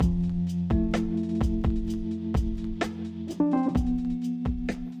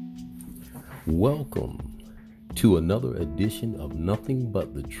Welcome to another edition of Nothing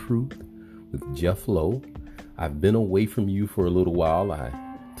But the Truth with Jeff Lowe. I've been away from you for a little while. I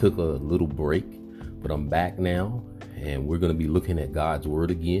took a little break, but I'm back now, and we're going to be looking at God's Word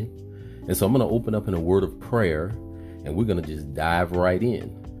again. And so I'm going to open up in a word of prayer, and we're going to just dive right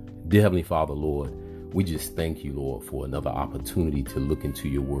in. Dear Heavenly Father, Lord, we just thank you, Lord, for another opportunity to look into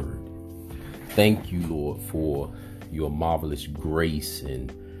your Word. Thank you, Lord, for your marvelous grace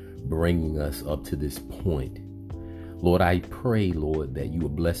and bringing us up to this point. Lord, I pray, Lord, that you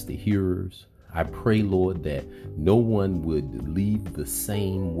would bless the hearers. I pray, Lord, that no one would leave the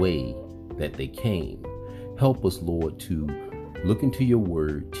same way that they came. Help us, Lord, to look into your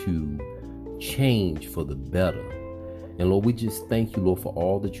word, to change for the better. And Lord, we just thank you, Lord, for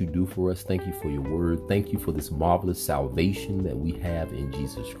all that you do for us. Thank you for your word. Thank you for this marvelous salvation that we have in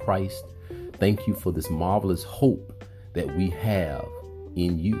Jesus Christ. Thank you for this marvelous hope that we have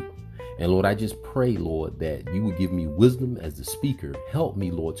in you. And Lord, I just pray, Lord, that you would give me wisdom as the speaker. Help me,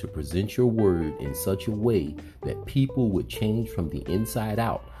 Lord, to present your word in such a way that people would change from the inside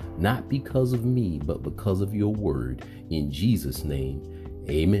out, not because of me, but because of your word. In Jesus' name,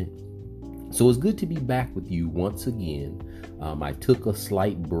 amen. So it's good to be back with you once again. I took a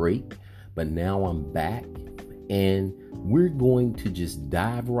slight break, but now I'm back, and we're going to just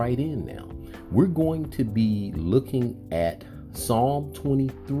dive right in now. We're going to be looking at Psalm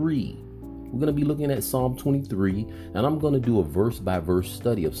 23. We're going to be looking at Psalm 23, and I'm going to do a verse-by-verse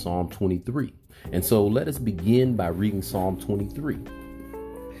study of Psalm 23. And so let us begin by reading Psalm 23.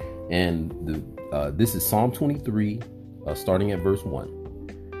 And this is Psalm 23, starting at verse 1.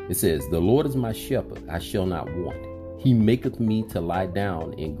 It says, "The Lord is my shepherd, I shall not want. He maketh me to lie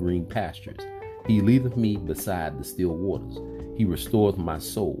down in green pastures. He leadeth me beside the still waters. He restoreth my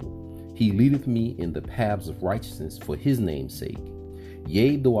soul. He leadeth me in the paths of righteousness for his name's sake.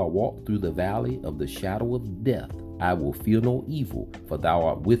 Yea, though I walk through the valley of the shadow of death, I will fear no evil, for thou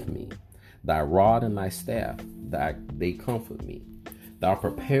art with me. Thy rod and thy staff, they comfort me. Thou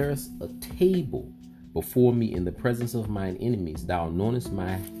preparest a table before me in the presence of mine enemies. Thou anointest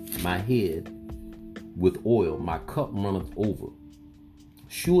my head with oil. My cup runneth over.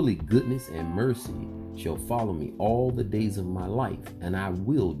 Surely goodness and mercy shall follow me all the days of my life, and I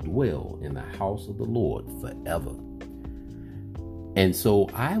will dwell in the house of the Lord forever." And so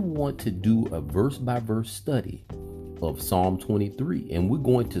I want to do a verse-by-verse study of Psalm 23, and we're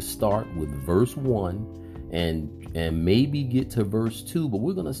going to start with verse 1 and maybe get to verse 2, but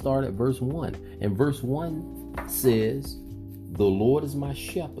we're going to start at verse 1. And verse 1 says, "The Lord is my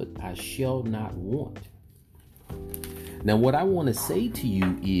shepherd, I shall not want." Now, what I want to say to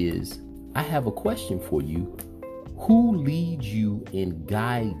you is, I have a question for you. Who leads you and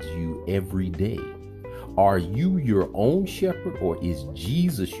guides you every day? Are you your own shepherd, or is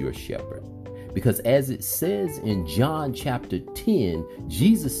Jesus your shepherd? Because as it says in John chapter 10,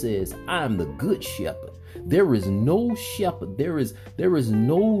 Jesus says, "I'm the good shepherd." There is no shepherd, there is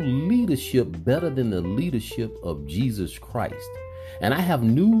no leadership better than the leadership of Jesus Christ. And I have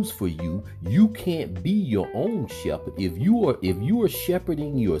news for you. You can't be your own shepherd. If you are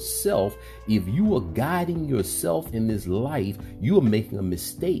shepherding yourself, if you are guiding yourself in this life, you are making a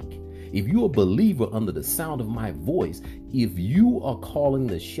mistake. If you're a believer under the sound of my voice, if you are calling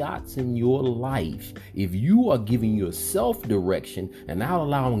the shots in your life, if you are giving yourself direction and not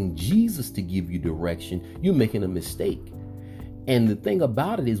allowing Jesus to give you direction, you're making a mistake. And the thing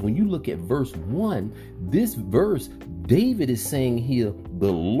about it is, when you look at verse 1, this verse, David is saying here,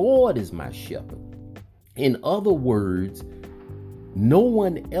 "The Lord is my shepherd." In other words, no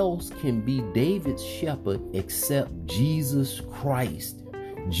one else can be David's shepherd except Jesus Christ.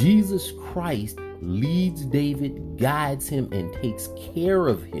 Jesus Christ leads David, guides him, and takes care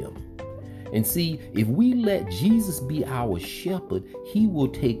of him. And see, if we let Jesus be our shepherd, he will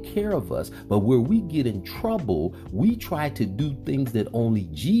take care of us. But where we get in trouble, we try to do things that only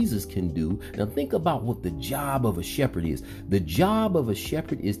Jesus can do. Now think about what the job of a shepherd is. The job of a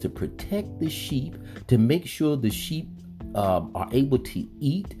shepherd is to protect the sheep, to make sure the sheep are able to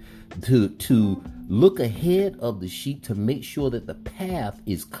eat, to look ahead of the sheep, to make sure that the path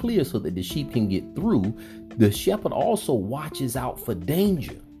is clear so that the sheep can get through. The shepherd also watches out for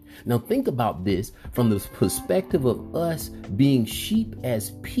danger. Now think about this from the perspective of us being sheep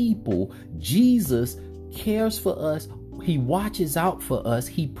as people. Jesus cares for us. He watches out for us.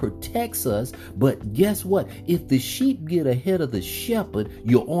 He protects us. But guess what? If the sheep get ahead of the shepherd,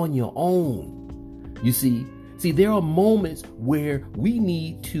 you're on your own. You see, there are moments where we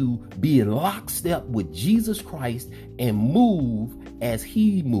need to be in lockstep with Jesus Christ and move as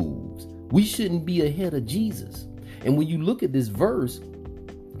he moves. We shouldn't be ahead of Jesus. And when you look at this verse,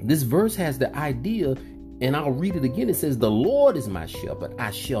 This verse has the idea, and I'll read it again. It says, the Lord is my shepherd,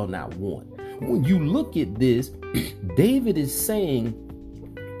 I shall not want. When you look at this, David is saying,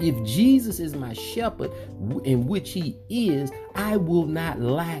 if Jesus is my shepherd, in which he is, I will not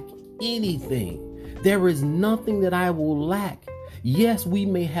lack anything. There is nothing that I will lack. Yes, we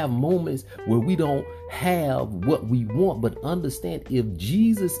may have moments where we don't have what we want, but understand, if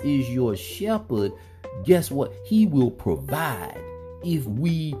Jesus is your shepherd, guess what? He will provide if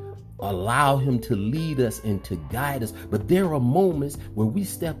we allow him to lead us and to guide us. But there are moments where we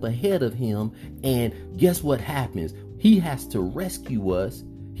step ahead of him, and guess what happens? He has to rescue us.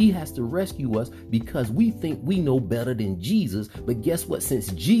 He has to rescue us because we think we know better than Jesus. But guess what? Since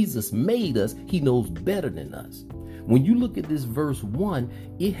Jesus made us, he knows better than us. When you look at this verse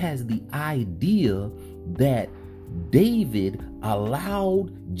 1, it has the idea that David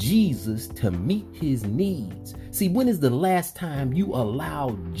allowed Jesus to meet his needs. See, when is the last time you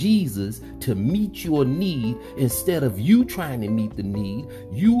allowed Jesus to meet your need instead of you trying to meet the need?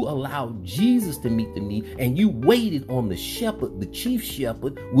 You allowed Jesus to meet the need, and you waited on the shepherd, the chief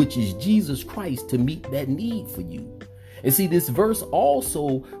shepherd, which is Jesus Christ, to meet that need for you. And see, this verse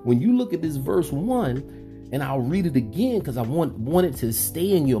also, when you look at this verse 1, and I'll read it again because I want it to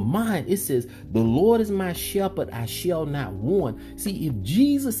stay in your mind. It says, the Lord is my shepherd, I shall not want. See, if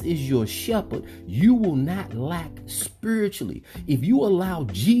Jesus is your shepherd, you will not lack spiritually. If you allow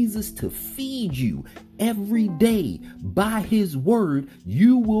Jesus to feed you every day by his word,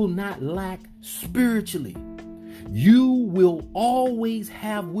 you will not lack spiritually. You will always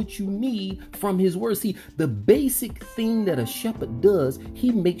have what you need from his word. See, the basic thing that a shepherd does,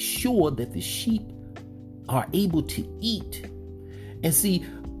 he makes sure that the sheep are able to eat. And see,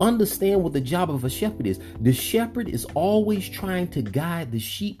 understand what the job of a shepherd is. The shepherd is always trying to guide the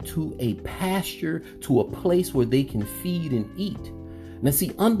sheep to a pasture, to a place where they can feed and eat. Now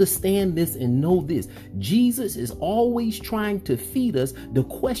see, understand this and know this. Jesus is always trying to feed us. The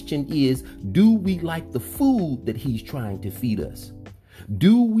question is, do we like the food that he's trying to feed us?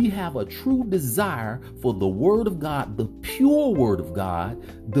 Do we have a true desire for the word of God, the pure word of God,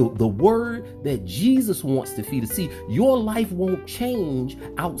 the word that Jesus wants to feed us? See, your life won't change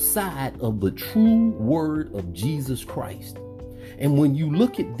outside of the true word of Jesus Christ. And when you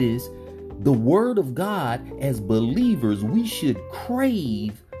look at this, the word of God, as believers, we should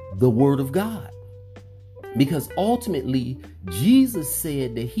crave the word of God. Because ultimately, Jesus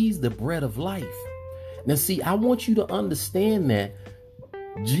said that he's the bread of life. Now, see, I want you to understand that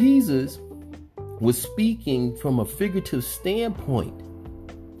Jesus was speaking from a figurative standpoint.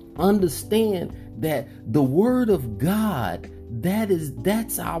 Understand that the word of God,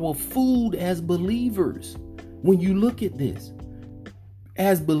 that's our food as believers. When you look at this,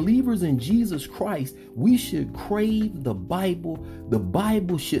 as believers in Jesus Christ, we should crave the Bible. The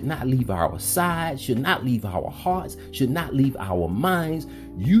Bible should not leave our side, should not leave our hearts, should not leave our minds.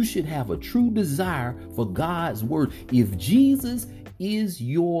 You should have a true desire for God's word. If Jesus is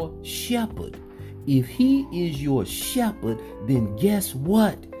your shepherd, if he is your shepherd, then guess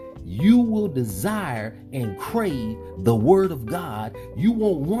what? You will desire and crave the word of God. You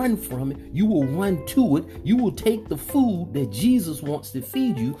won't run from it. You will run to it. You will take the food that Jesus wants to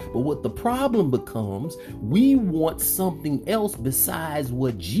feed you. But what the problem becomes, we want something else besides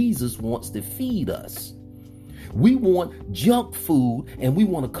what Jesus wants to feed us. We want junk food, and we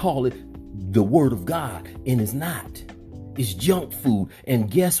want to call it the word of God, and it's not. It's junk food. And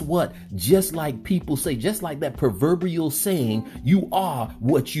guess what? Just like people say, just like that proverbial saying, you are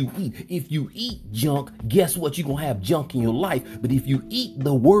what you eat. If you eat junk, guess what? You're going to have junk in your life. But if you eat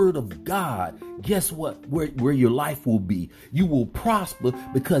the word of God, guess what? Where your life will be. You will prosper,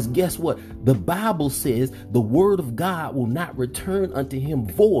 because guess what? The Bible says the word of God will not return unto him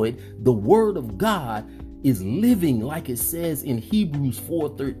void. The word of God is living, like it says in Hebrews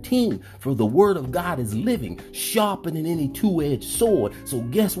 4:13, for the word of God is living, sharper than any two-edged sword. So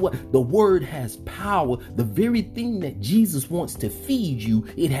guess what? The word has power. The very thing that Jesus wants to feed you,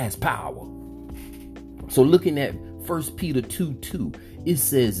 it has power. So looking at 1 Peter 2:2, it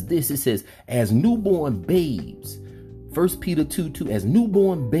says this, it says, as newborn babes, 1 Peter 2:2, as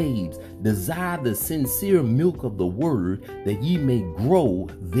newborn babes, desire the sincere milk of the word, that ye may grow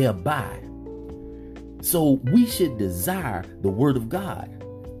thereby. So we should desire the word of God.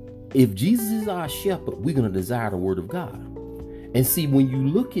 If Jesus is our shepherd, we're going to desire the word of God. And see, when you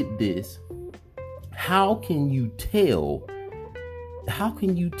look at this, how can you tell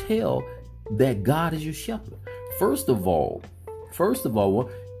that God is your shepherd? First of all,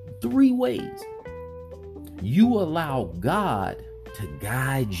 three ways. You allow God to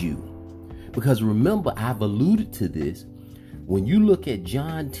guide you. Because remember, I've alluded to this. when you look at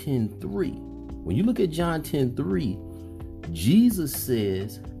John 10:3, Jesus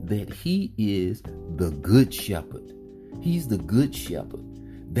says that he is the good shepherd. He's the good shepherd.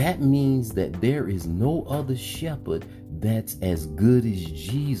 That means that there is no other shepherd that's as good as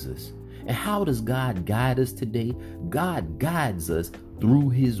Jesus. And how does God guide us today? God guides us through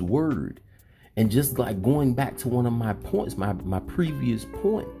his word. And just like going back to one of my points, my previous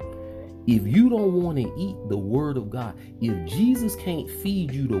point, if you don't want to eat the word of God, if Jesus can't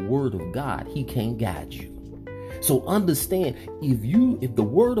feed you the word of God, he can't guide you. So understand, if the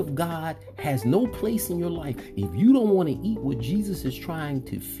word of God has no place in your life, if you don't want to eat what Jesus is trying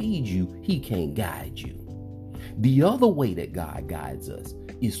to feed you, he can't guide you. The other way that God guides us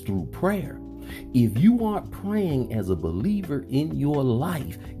is through prayer. If you aren't praying as a believer in your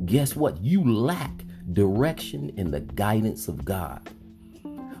life, guess what? You lack direction and the guidance of God.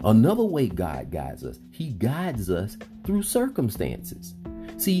 Another way God guides us, he guides us through circumstances.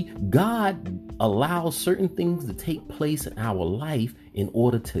 See, God allows certain things to take place in our life in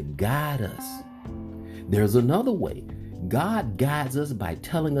order to guide us. There's another way. God guides us by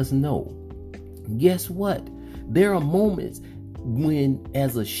telling us no. Guess what? There are moments when,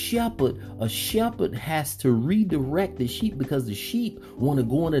 as a shepherd has to redirect the sheep because the sheep want to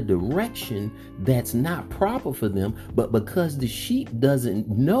go in a direction that's not proper for them. But because the sheep doesn't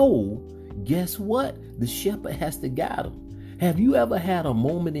know, guess what? The shepherd has to guide them. Have you ever had a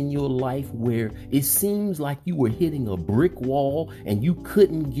moment in your life where it seems like you were hitting a brick wall and you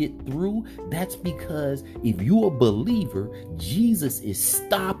couldn't get through? That's because if you're a believer, Jesus is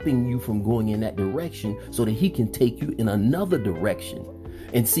stopping you from going in that direction so that he can take you in another direction.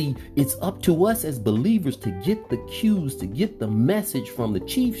 And see, it's up to us as believers to get the cues, to get the message from the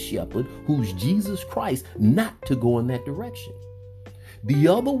chief shepherd, who's Jesus Christ, not to go in that direction. The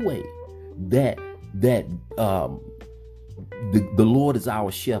other way that the Lord is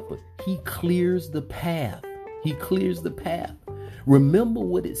our shepherd, he clears the path. He clears the path. Remember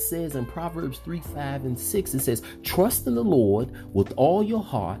what it says in Proverbs 3:5-6. It says, trust in the Lord with all your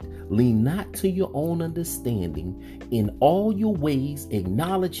heart, lean not to your own understanding. In all your ways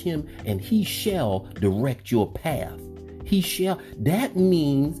acknowledge him, and he shall direct your path. He shall. That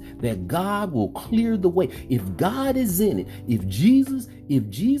means that God will clear the way. If God is in it, if Jesus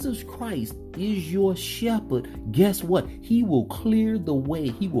Christ is your shepherd, guess what? He will clear the way.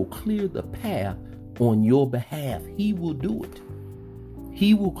 He will clear the path on your behalf. He will do it.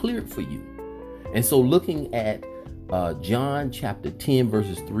 He will clear it for you. And so looking at John chapter 10,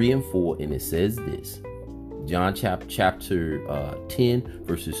 verses 3 and 4, and it says this. John chapter 10,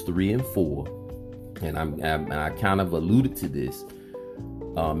 verses 3 and 4. And I kind of alluded to this.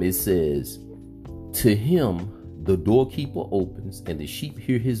 It says, to him the doorkeeper opens, and the sheep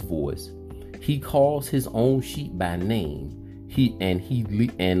hear his voice. He calls his own sheep by name. He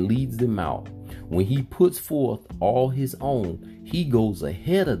leads them out. When he puts forth all his own, he goes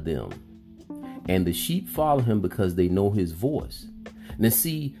ahead of them, and the sheep follow him because they know his voice. Now,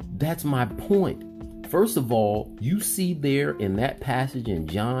 see, that's my point. First of all, you see there in that passage in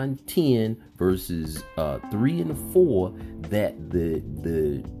John 10, verses 3 and 4, that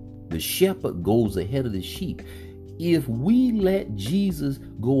the shepherd goes ahead of the sheep. If we let Jesus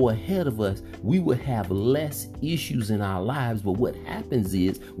go ahead of us, we would have less issues in our lives. But what happens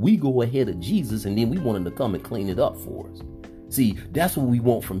is we go ahead of Jesus, and then we want him to come and clean it up for us. See, that's what we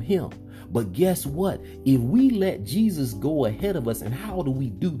want from him. But guess what? If we let Jesus go ahead of us, and how do we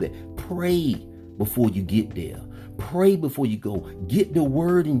do that? Pray before you get there. Pray before you go. Get the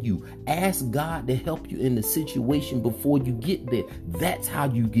word in you. Ask God to help you in the situation before you get there. That's how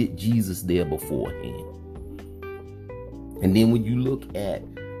you get Jesus there beforehand. And then when you look at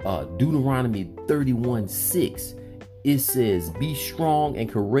Deuteronomy 31:6, it says, be strong and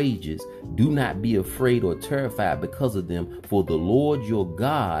courageous. Do not be afraid or terrified because of them, for the Lord your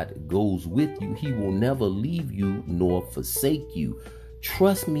God goes with you. He will never leave you nor forsake you.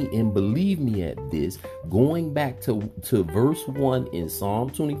 Trust me and believe me at this. Going back to verse 1 in Psalm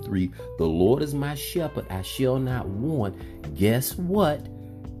 23, the Lord is my shepherd, I shall not want. Guess what?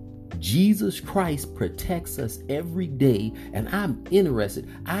 Jesus Christ protects us every day, and I'm interested.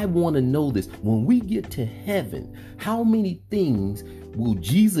 I want to know this. When we get to heaven, how many things will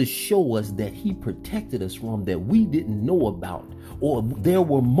Jesus show us that he protected us from that we didn't know about? Or there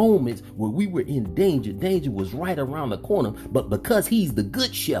were moments where we were in danger. Danger was right around the corner, but because he's the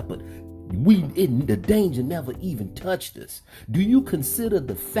good shepherd, the danger never even touched us. Do you consider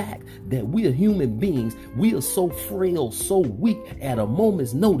the fact that we are human beings? We are so frail, so weak. At a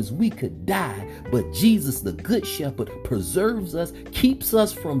moment's notice, we could die. But Jesus, the good shepherd, preserves us, keeps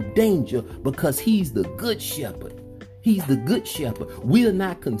us from danger because he's the good shepherd. He's the good shepherd. We are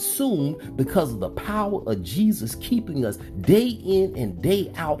not consumed because of the power of Jesus keeping us day in and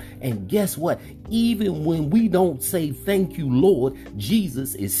day out. And guess what? Even when we don't say thank you, Lord,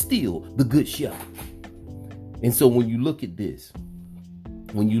 Jesus is still the good shepherd. And so when you look at this,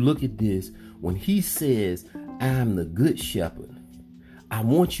 when he says, I'm the good shepherd, I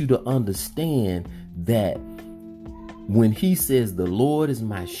want you to understand that when he says, the Lord is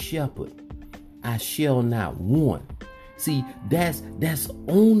my shepherd, I shall not want. See, that's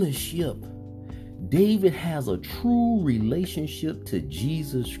ownership. David has a true relationship to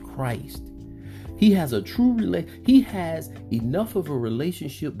Jesus Christ. He has enough of a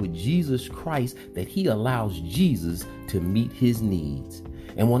relationship with Jesus Christ that he allows Jesus to meet his needs.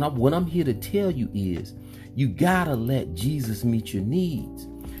 And what I'm here to tell you is, you gotta let Jesus meet your needs.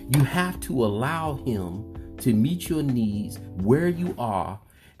 You have to allow him to meet your needs where you are,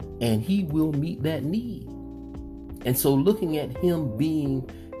 and he will meet that need. And so looking at him being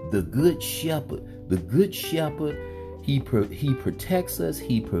the good shepherd, he protects us,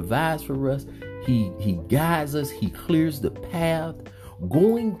 he provides for us, he guides us, he clears the path.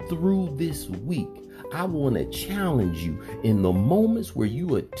 Going through this week, I want to challenge you, in the moments where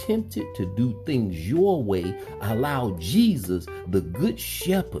you are tempted to do things your way, allow Jesus, the good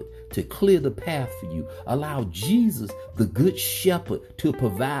shepherd, to clear the path for you. Allow Jesus, the good shepherd, to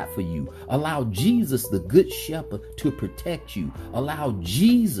provide for you. Allow Jesus, the good shepherd, to protect you. Allow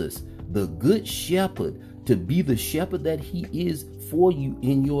Jesus, the good shepherd, to be the shepherd that he is for you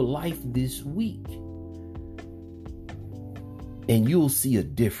in your life this week. And you'll see a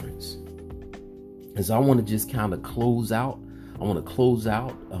difference. And so I want to just kind of close out. I want to close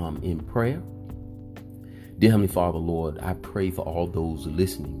out in prayer. Dear Heavenly Father, Lord, I pray for all those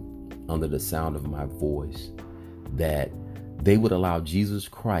listening under the sound of my voice, that they would allow Jesus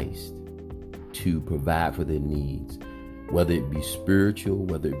Christ to provide for their needs, whether it be spiritual,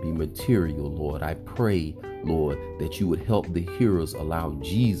 whether it be material. Lord, I pray, Lord, that you would help the hearers allow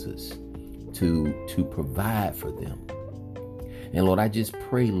Jesus to provide for them. And Lord, I just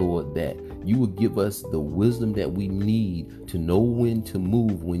pray, Lord, that you would give us the wisdom that we need to know when to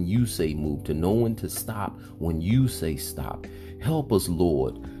move when you say move, to know when to stop when you say stop. Help us,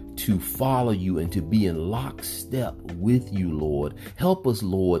 Lord, to follow you and to be in lockstep with you, Lord. Help us,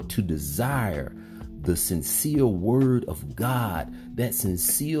 Lord, to desire the sincere word of God, that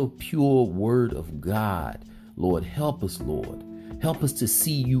sincere, pure word of God. Lord, help us, Lord. Help us to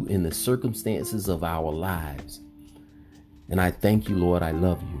see you in the circumstances of our lives. And I thank you, Lord. I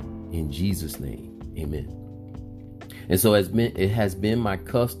love you. In Jesus' name, amen. And so it has been my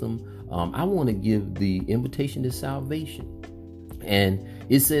custom, I want to give the invitation to salvation. And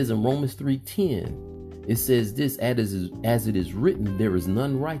it says in Romans 3:10, it says this, as it is written, there is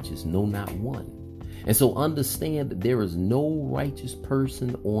none righteous, no, not one. And so understand that there is no righteous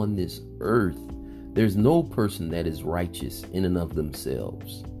person on this earth. There's no person that is righteous in and of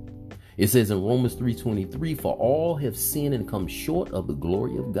themselves. It says in Romans 3:23, for all have sinned and come short of the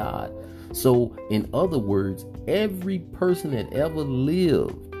glory of God. So in other words, every person that ever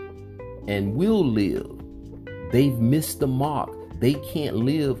lived and will live, they've missed the mark. They can't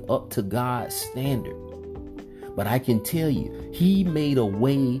live up to God's standard. But I can tell you, he made a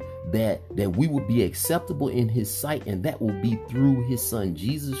way that we would be acceptable in his sight, and that will be through his son,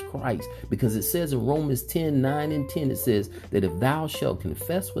 Jesus Christ. Because it says in Romans 10:9-10, it says that if thou shalt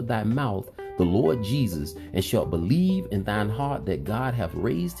confess with thy mouth the Lord Jesus, and shalt believe in thine heart that God hath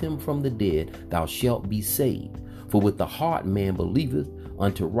raised him from the dead, thou shalt be saved. For with the heart man believeth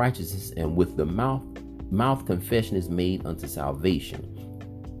unto righteousness, and with the mouth confession is made unto salvation.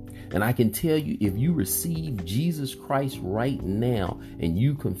 And I can tell you, if you receive Jesus Christ right now and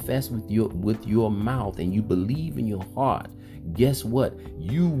you confess with your mouth and you believe in your heart, guess what?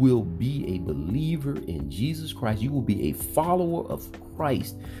 You will be a believer in Jesus Christ. You will be a follower of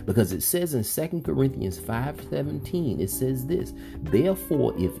Christ, because it says in 2 Corinthians 5:17, it says this,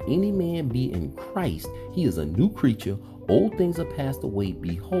 therefore, if any man be in Christ, he is a new creature. Old things are passed away.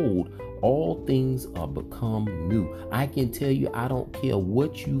 Behold, all things are become new. I can tell you, I don't care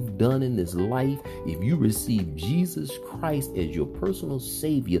what you've done in this life. If you receive Jesus Christ as your personal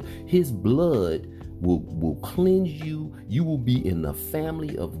Savior, his blood will cleanse you. You will be in the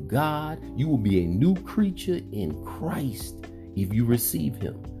family of God. You will be a new creature in Christ if you receive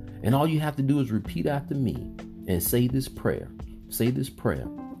him. And all you have to do is repeat after me and say this prayer. Say this prayer.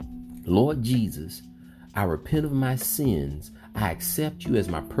 Lord Jesus, I repent of my sins. I accept you as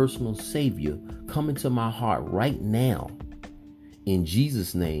my personal Savior. Come into my heart right now. In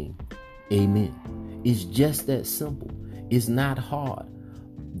Jesus' name, amen. It's just that simple. It's not hard.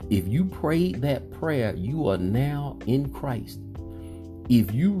 If you prayed that prayer, you are now in Christ.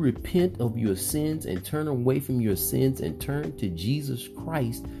 If you repent of your sins and turn away from your sins and turn to Jesus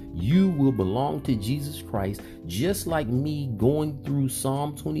Christ, you will belong to Jesus Christ, just like me going through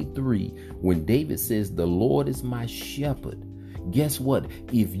Psalm 23 when David says, the Lord is my shepherd. Guess what?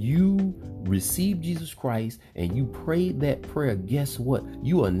 If you receive Jesus Christ and you prayed that prayer, guess what?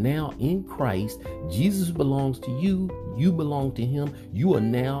 You are now in Christ. Jesus belongs to you. You belong to him. You are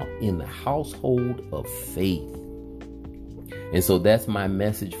now in the household of faith. And so that's my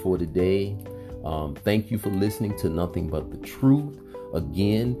message for today. Thank you for listening to Nothing But the Truth.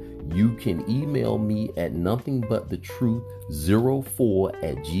 Again, you can email me at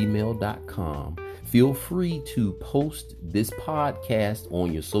nothingbuttetruth04@gmail.com. Feel free to post this podcast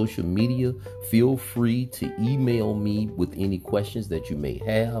on your social media. Feel free to email me with any questions that you may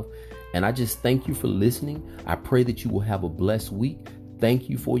have. And I just thank you for listening. I pray that you will have a blessed week. Thank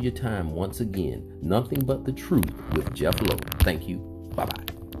you for your time once again. Nothing But the Truth with Jeff Lowe. Thank you.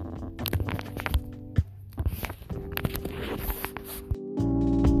 Bye-bye.